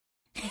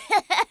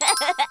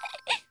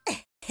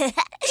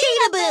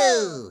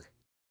Cheetahboo!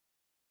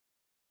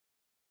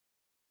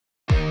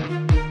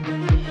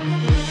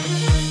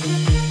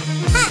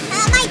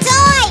 My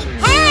toy!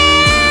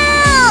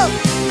 Help!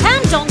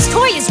 Hamdong's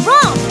toy is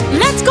wrong!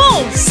 Let's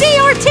go!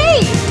 CRT!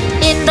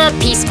 In the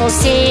peaceful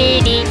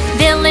city,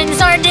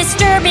 villains are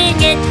disturbing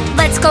it.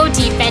 Let's go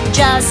defend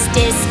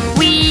justice.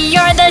 We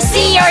are the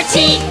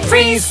CRT.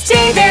 Freeze,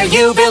 stay there,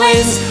 you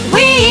villains.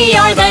 We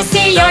are the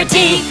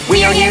CRT.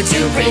 We are here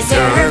to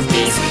preserve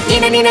peace.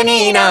 Nina, nina,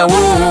 nina,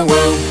 woo,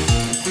 woo.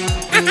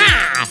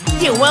 Aha!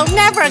 You will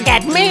never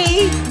get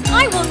me!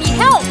 I will need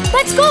help.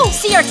 Let's go,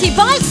 CRT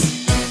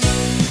boss.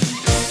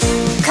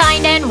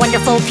 Kind and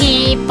wonderful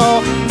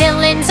people,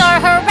 villains are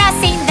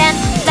harassing them.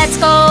 Let's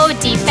go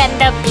defend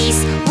the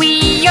peace.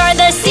 We are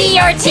the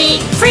CRT.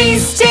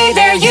 Freeze, stay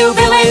there, you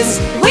villains.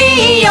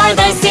 We are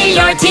the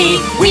CRT.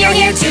 We are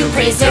here to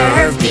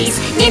preserve peace.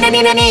 Nina,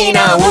 nina,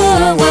 nina,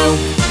 woo, woo.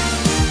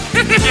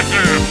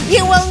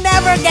 You will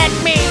never get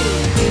me!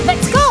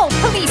 Let's go,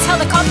 police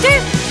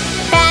helicopter.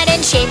 Bad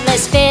and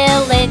shameless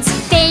villains,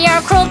 they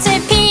are cruel to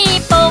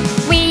people.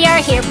 We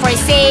are here for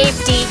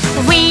safety.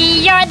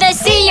 We are the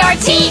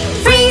CRT.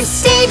 Freeze,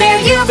 stay there,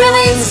 you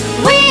villains.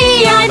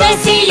 We are the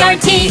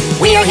CRT.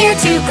 We are here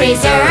to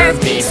preserve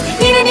peace.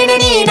 Nina, nina,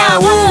 nina,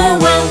 woo,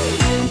 woo.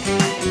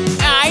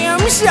 I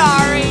am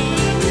sorry.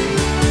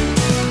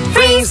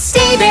 Freeze,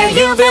 stay there,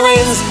 you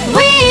villains.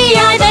 We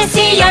are the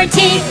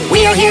CRT.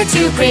 We are here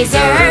to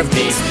preserve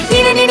peace.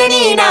 Nina, nina,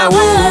 nina,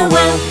 woo,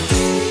 woo.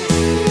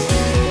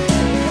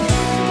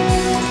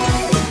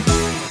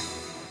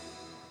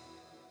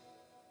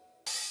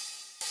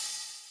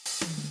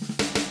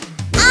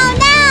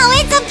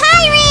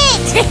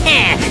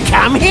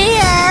 Come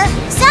here!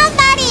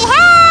 Somebody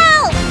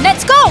help!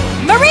 Let's go!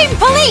 Marine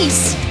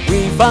Police!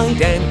 We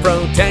fight and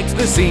protect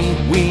the sea.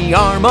 We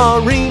are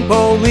Marine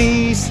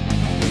Police.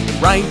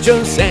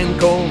 Righteous and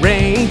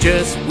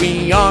courageous.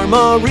 We are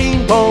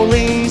Marine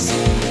Police.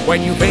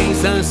 When you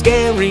face a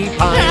scary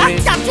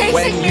pirate,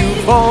 when you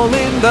fall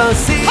in the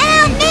sea,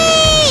 Help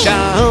me!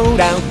 shout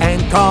out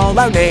and call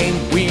our name.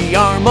 We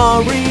are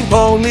Marine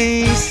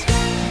Police.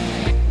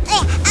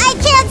 I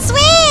can't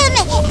swim!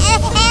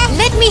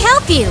 Let me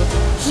help you.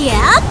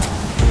 Yep.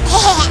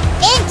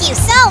 Thank you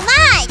so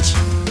much!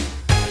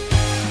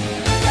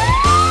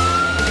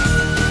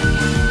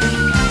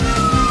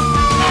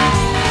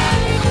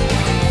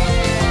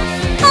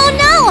 Oh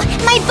no!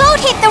 My boat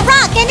hit the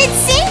rock and it's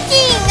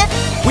sinking!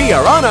 We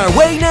are on our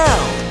way now.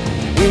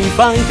 We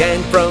fight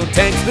and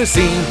protect the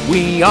sea.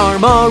 We are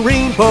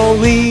Marine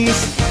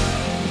Police.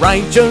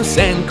 Righteous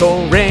and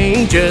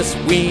courageous.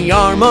 We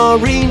are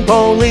Marine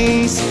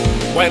Police.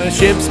 When a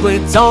ship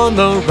splits on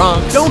the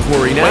rocks, don't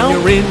worry now. When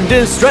you're in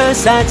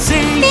distress at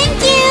sea,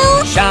 Thank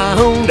you!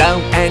 shout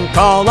out and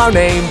call our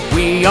name.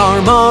 We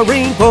are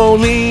Marine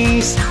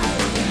Police.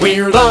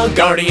 We're the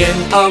guardian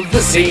of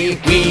the sea.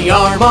 We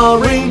are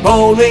Marine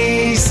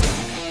Police.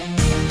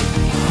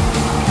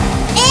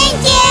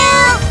 Thank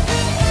you!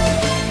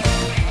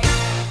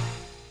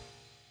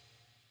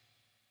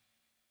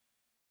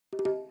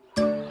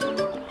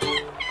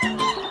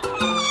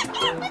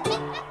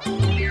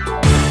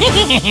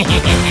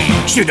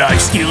 Should I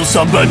steal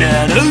some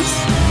bananas?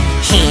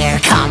 Here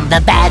come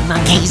the bad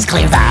monkeys,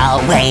 clear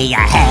the way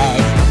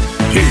ahead.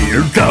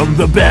 Here come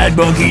the bad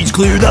monkeys,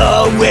 clear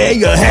the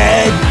way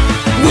ahead.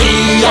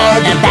 We are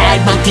the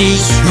bad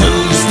monkeys who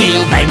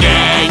steal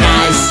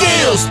bananas.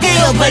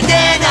 Steal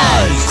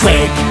bananas!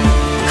 Quick,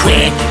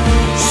 quick,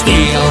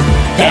 steal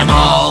them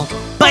all.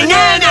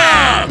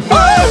 Banana!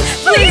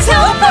 Please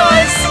help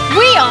us!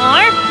 We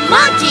are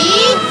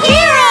Monkey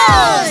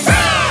Heroes!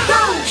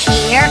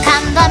 Here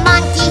come the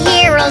Monkey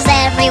Heroes,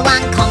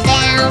 everyone calm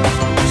down.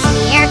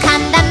 Here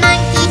come the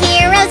Monkey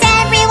Heroes,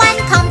 everyone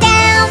calm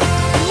down.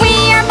 We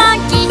are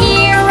monkey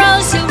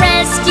heroes who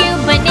rescue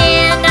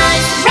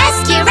bananas.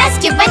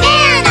 Rescue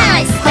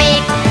bananas!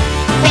 Quick,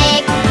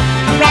 quick,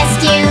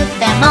 rescue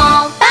them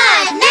all.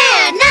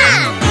 Banana!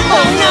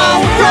 Oh no,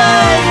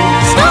 run!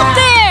 Stop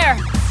there!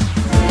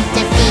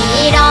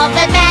 Defeat all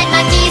the bad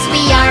monkeys,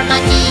 we are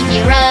monkey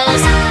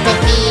heroes.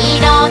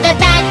 Defeat all the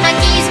bad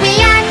monkeys,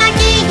 we are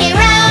monkey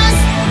heroes.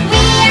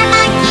 We are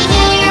monkey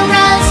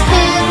heroes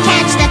who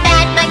catch the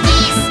bad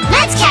monkeys.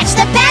 Let's catch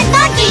the bad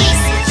monkeys!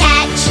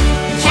 Catch,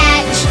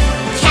 catch,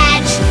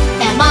 catch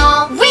them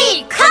all.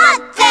 We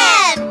caught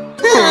them!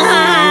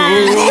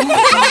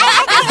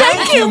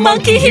 Thank you,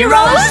 monkey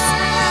heroes!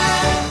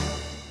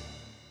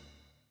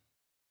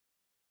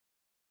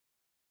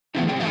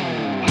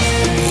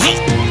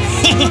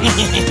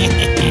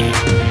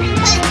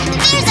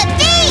 There's a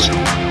thief!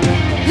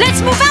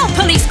 Let's move out,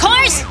 police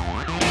cars!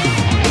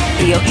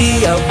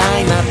 E-O-E-O,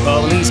 I'm a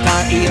police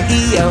car.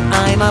 E-O-E-O,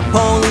 I'm a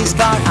police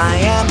car. I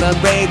am the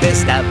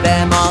bravest of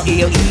them all.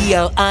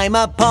 E-O-E-O, I'm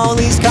a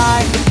police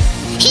car.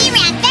 He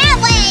ran that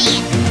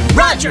way!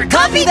 Roger,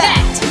 copy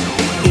that!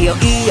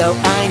 E-O-E-O,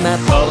 I'm a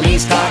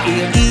police car.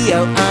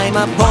 E-O-E-O, I'm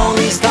a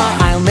police car.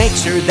 I'll make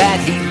sure that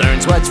he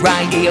learns what's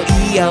right.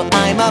 E-O-E-O,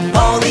 I'm a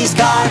police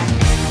car.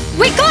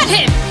 We got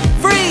him!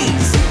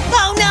 Freeze!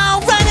 Oh no,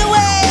 run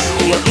away!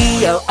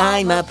 E-O,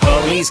 I'm a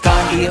police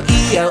car. E-O,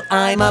 E-O,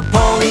 I'm a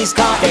police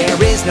car.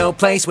 There is no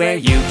place where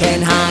you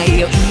can hide.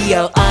 E-O,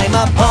 E-O, I'm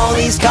a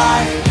police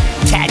car.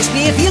 Catch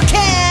me if you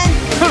can.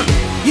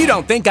 You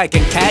don't think I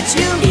can catch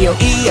you? E-O,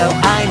 E-O,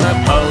 I'm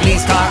a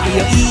police car.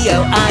 E-O,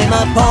 E-O, I'm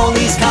a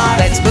police car.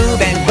 Let's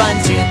move and run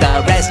to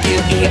the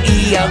rescue. E-O,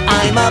 E-O,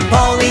 I'm a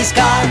police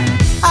car.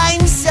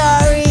 I'm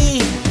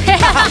sorry.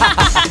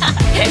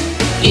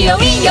 E-O,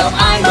 E-O,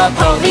 I'm a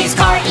police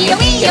car. E-O,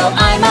 E-O,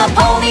 I'm a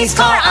police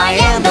car. I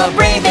am the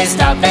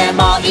bravest of them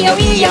all. E-O,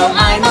 E-O,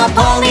 I'm a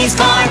police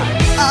car.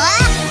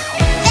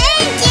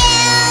 Thank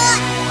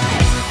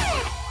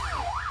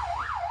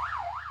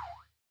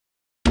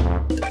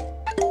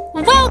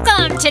you!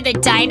 Welcome to the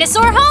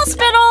Dinosaur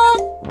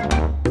Hospital!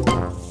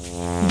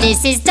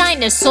 This is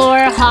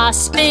Dinosaur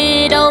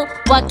Hospital.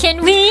 What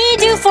can we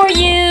do for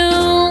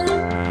you?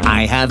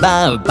 I have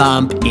a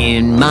bump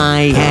in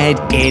my head.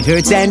 It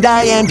hurts and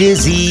I am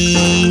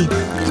dizzy.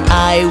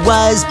 I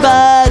was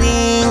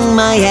butting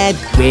my head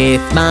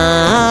with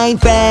my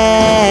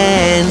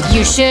friend.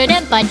 You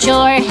shouldn't butt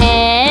your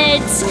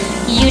heads.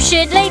 You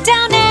should lay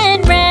down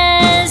and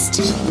rest.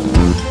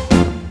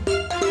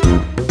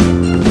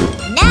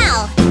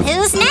 Now,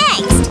 who's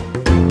next?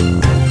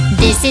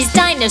 This is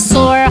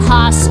Dinosaur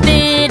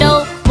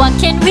Hospital. What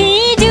can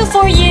we do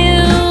for you?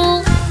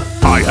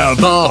 I have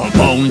a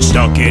bone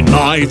stuck in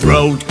my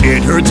throat.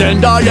 It hurts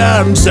and I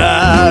am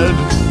sad.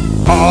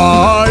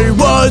 I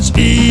was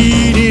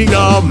eating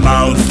a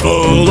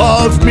mouthful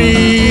of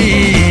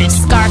meat.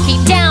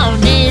 Scarfing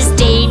down is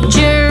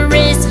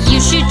dangerous.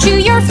 You should chew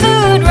your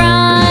food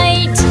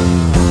right.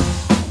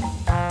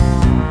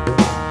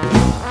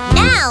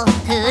 Now,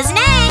 who's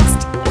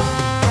next?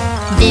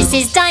 This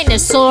is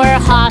Dinosaur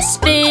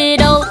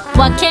Hospital.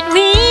 What can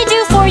we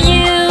do for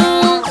you?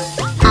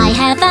 I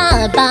have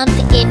a bump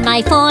in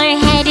my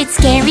forehead. It's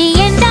scary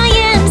and I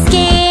am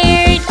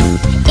scared.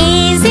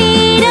 Is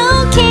it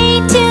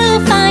okay to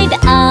find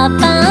a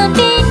bump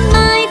in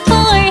my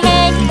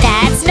forehead?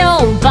 That's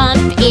no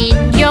bump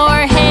in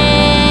your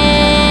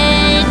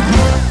head.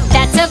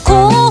 That's a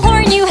cool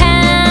horn you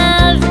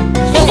have.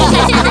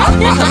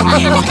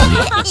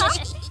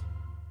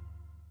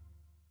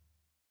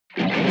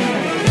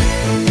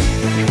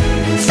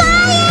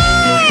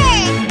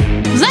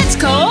 Let's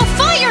go,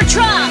 fire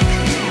truck!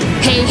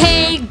 Hey,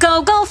 hey,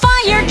 go, go,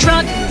 fire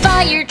truck!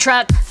 Fire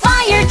truck,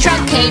 fire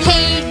truck! Hey,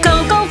 hey,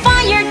 go, go,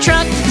 fire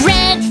truck!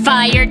 Red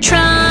fire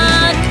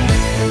truck!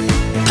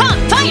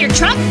 Pump fire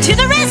truck to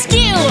the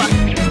rescue!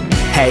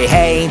 Hey,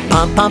 hey,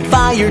 pump, pump,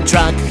 fire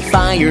truck,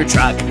 fire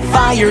truck,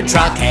 fire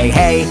truck. Hey,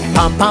 hey,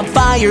 pump, pump,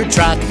 fire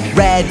truck,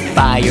 red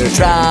fire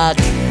truck.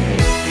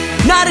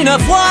 Not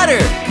enough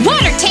water!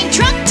 Water tank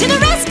truck to the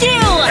rescue!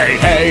 Hey,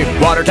 hey,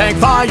 water tank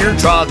fire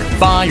truck,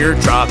 fire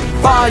truck,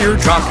 fire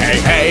truck. Hey,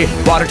 hey,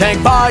 water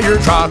tank fire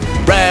truck,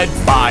 red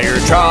fire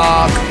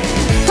truck.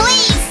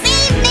 Please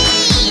save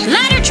me!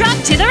 Ladder truck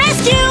to the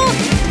rescue!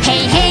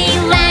 Hey, hey,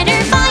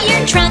 ladder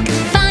fire truck,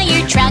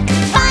 fire truck,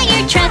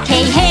 fire truck.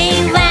 Hey,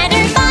 hey,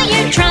 ladder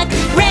fire truck,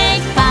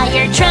 red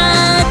fire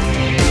truck.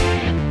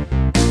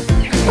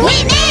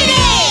 We made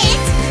it!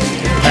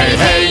 Hey,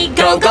 hey,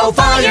 go, go,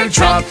 fire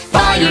truck,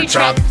 fire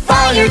truck,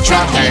 fire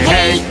truck. Hey,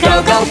 hey,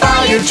 go, go,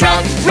 fire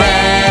truck,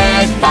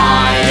 red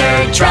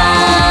fire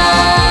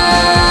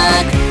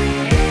truck.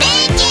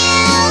 Thank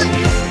you!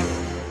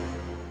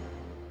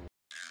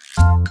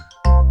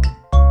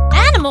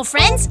 Animal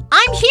friends,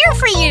 I'm here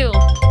for you!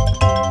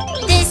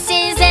 This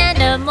is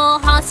Animal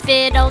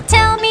Hospital.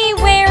 Tell me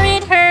where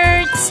it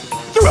hurts.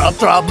 Throb,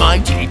 throb, my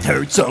teeth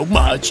hurt so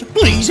much.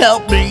 Please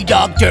help me,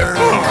 doctor.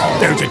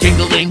 There's a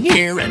tingling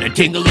here and a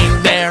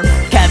tingling there.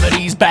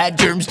 Cavities, bad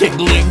germs,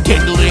 tingling,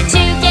 tingling.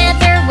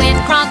 Together with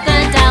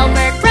Crocodile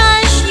Bird,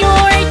 brush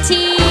your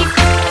teeth.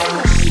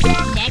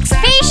 Next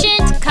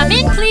patient, come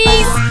in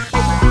please.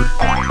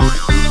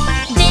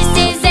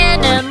 This is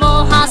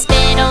Animal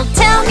Hospital.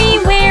 Tell me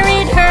where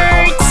it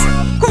hurts.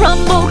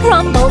 Grumble,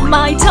 grumble,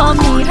 my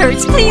tummy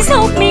hurts. Please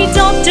help me,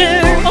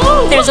 doctor.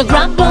 Oh, there's a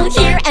grumble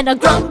here and a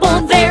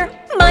grumble there.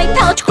 My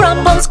pouch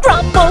grumbles,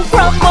 grumble,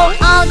 grumble.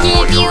 I'll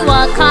give you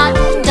a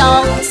cotton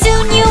doll.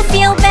 Soon you'll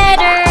feel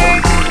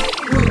better.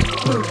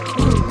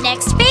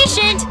 Next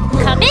patient,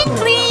 come in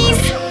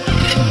please.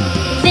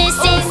 This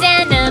is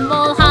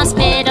Animal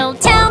Hospital.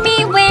 Tell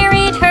me where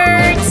it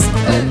hurts.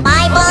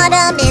 My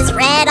bottom is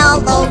red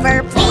all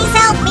over. Please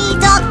help me,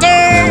 doctor.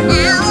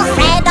 Ow.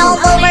 Red all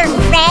over,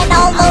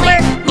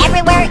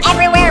 everywhere,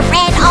 everywhere,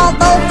 red all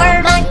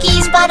over.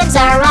 Monkeys' bottoms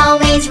are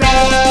always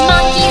red.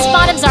 Monkeys'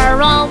 bottoms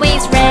are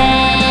always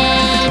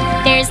red.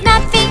 There's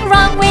nothing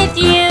wrong with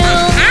you.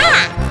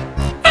 Ah!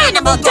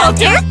 Animal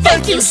doctor,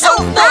 thank you so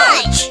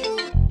much!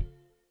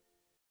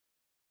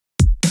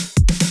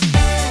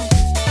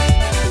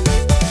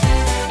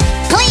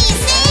 Please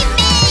save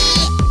me!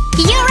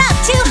 You're up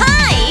too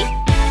high.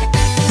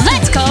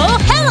 Let's go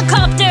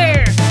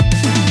helicopter.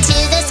 To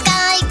the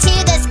sky,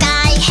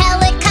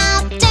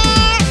 helicopter.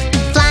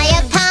 Fly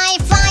up high,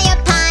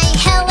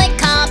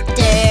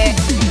 helicopter.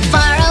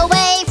 Far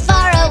away,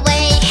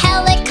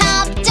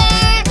 helicopter.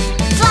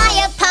 Fly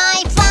up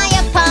high,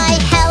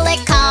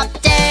 helicopter.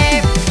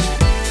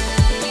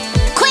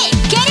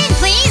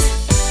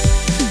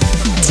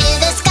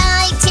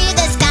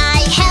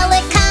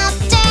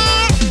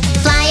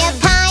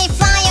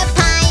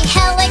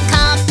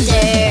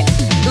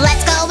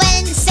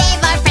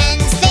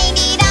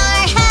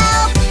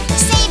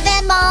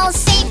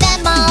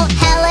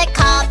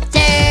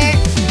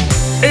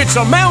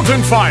 a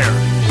mountain fire!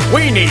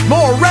 We need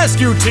more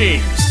rescue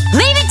teams!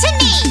 Leave it to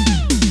me!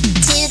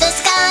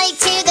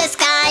 To the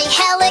sky,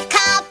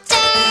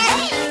 helicopter.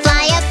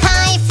 Fly up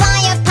high,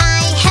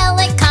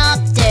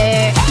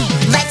 helicopter.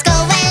 Let's go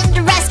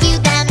and rescue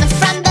them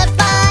from the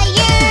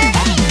fire.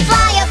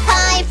 Fly up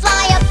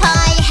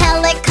high,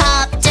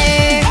 helicopter.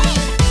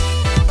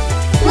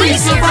 We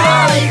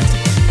survived!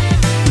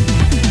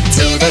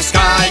 To the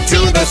sky,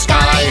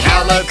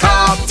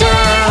 helicopter.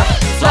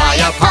 Fly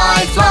up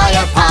high,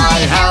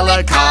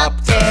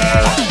 helicopter.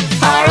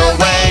 Far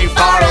away,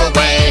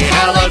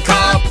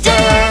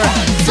 helicopter.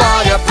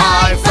 Fly up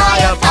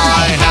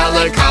high,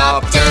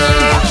 helicopter.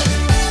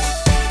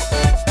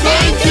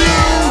 Thank you!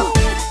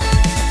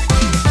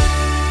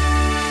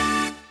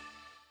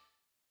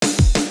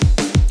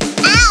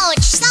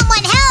 Ouch!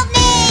 Someone help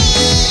me!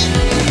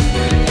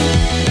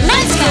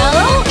 Let's go,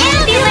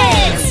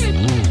 ambulance!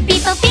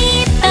 Beepo,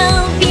 beepo,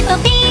 beepo,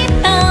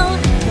 beepo,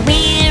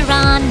 we're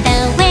on the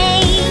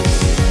way.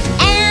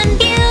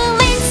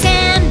 Ambulance,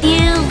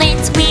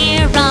 ambulance,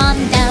 we're on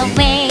the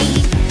way.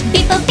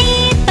 Beepo,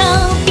 beepo,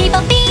 beepo,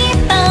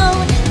 beepo,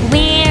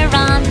 we're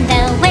on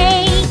the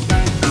way.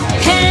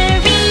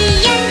 Hurry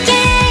and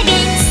get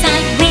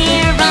inside,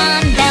 we're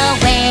on the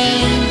way.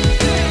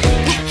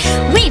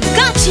 We've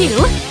got you!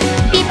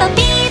 Beepo,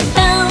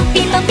 beepo,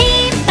 beepo,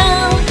 beepo,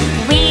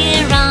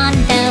 we're on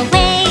the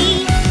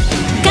way.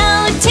 Go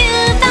to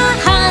the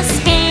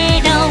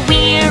hospital,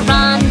 we're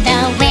on the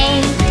way.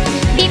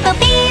 Beepo,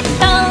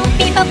 beepo,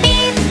 beepo,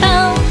 beepo,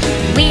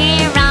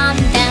 we're on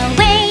the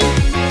way.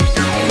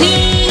 We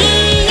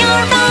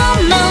are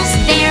almost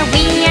there,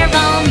 we're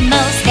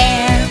almost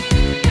there.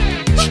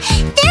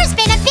 There's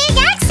been a big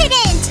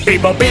accident!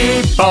 Beepo,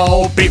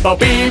 beepo, beepo,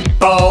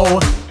 beepo,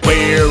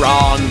 we're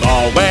on the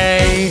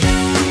way.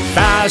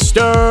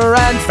 Faster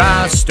and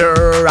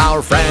faster,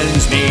 our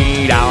friends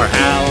need our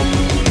help.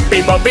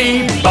 Beepo,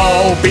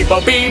 beepo, beepo,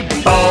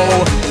 beepo,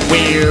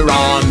 we're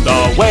on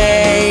the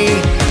way.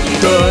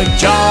 Good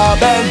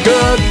job and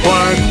good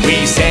work,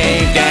 we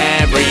saved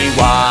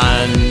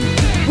everyone.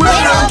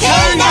 We're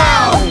okay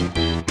now!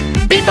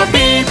 Beepo,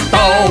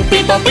 beepo,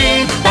 beepo,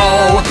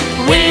 beepo,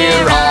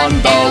 we're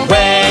on the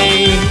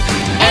way.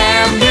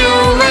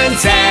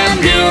 Ambulance,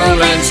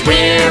 ambulance,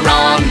 we're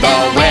on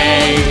the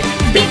way.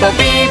 Beepo,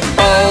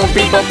 beepo,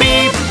 beepo,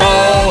 beepo,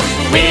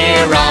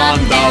 we're on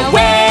the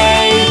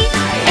way.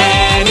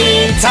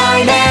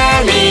 Anytime,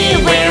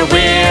 anywhere,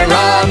 we're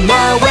on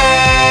the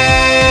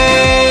way.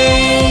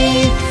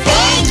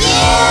 Thank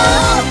you!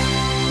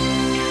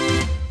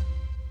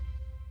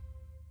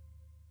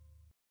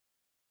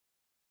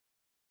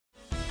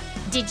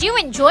 Did you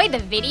enjoy the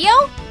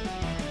video?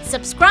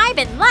 Subscribe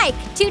and like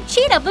to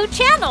Cheetahboo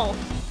channel.